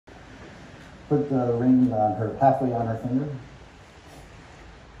put the ring on her, halfway on her finger.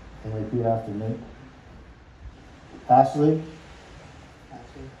 And repeat after me. Ashley,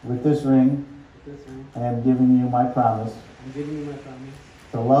 with this ring, I am giving you my promise.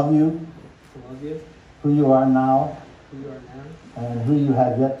 To love you, who you are now, and who you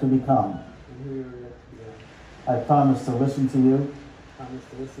have yet to become. I promise to listen to you,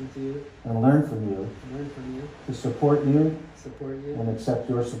 and learn from you, to support you, and accept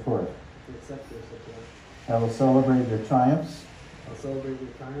your support. I will celebrate your triumphs,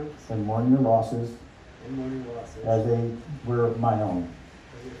 and mourn your losses, as they were my own.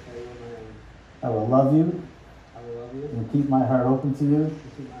 I will love you, and keep my heart open to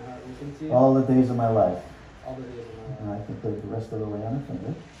you, all the days of my life. And I can put the rest of the way on her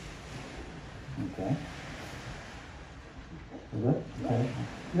finger. Okay. You good? Okay.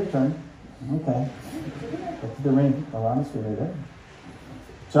 Your turn. Okay. Put the ring around his finger there.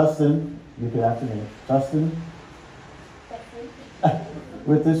 Justin, repeat after me. Justin,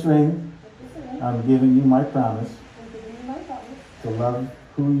 with this ring, I'm giving you my promise to love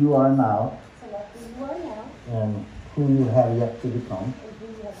who you are now and who you have yet to become.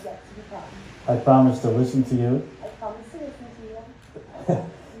 I promise to listen to you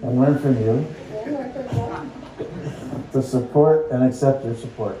and learn from you, to support and accept your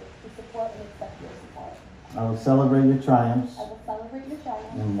support. I will celebrate your triumphs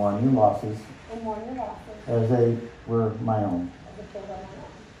and mourn your losses as they were my own.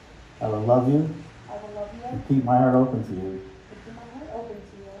 I will love you and keep my heart open to you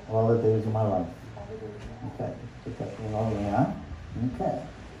all the days of my life. Okay, put that one all the way on. Okay.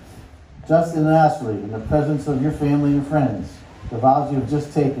 Justin and Ashley, in the presence of your family and friends, the vows you have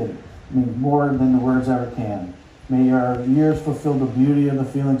just taken mean more than the words ever can. May your years fulfill the beauty of the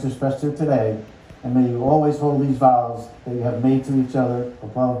feelings expressed here today, and may you always hold these vows that you have made to each other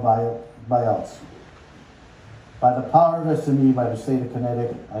above by else. By the power vested in me by the state of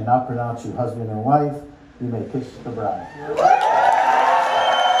Connecticut, I now pronounce you husband and wife. You may kiss the bride.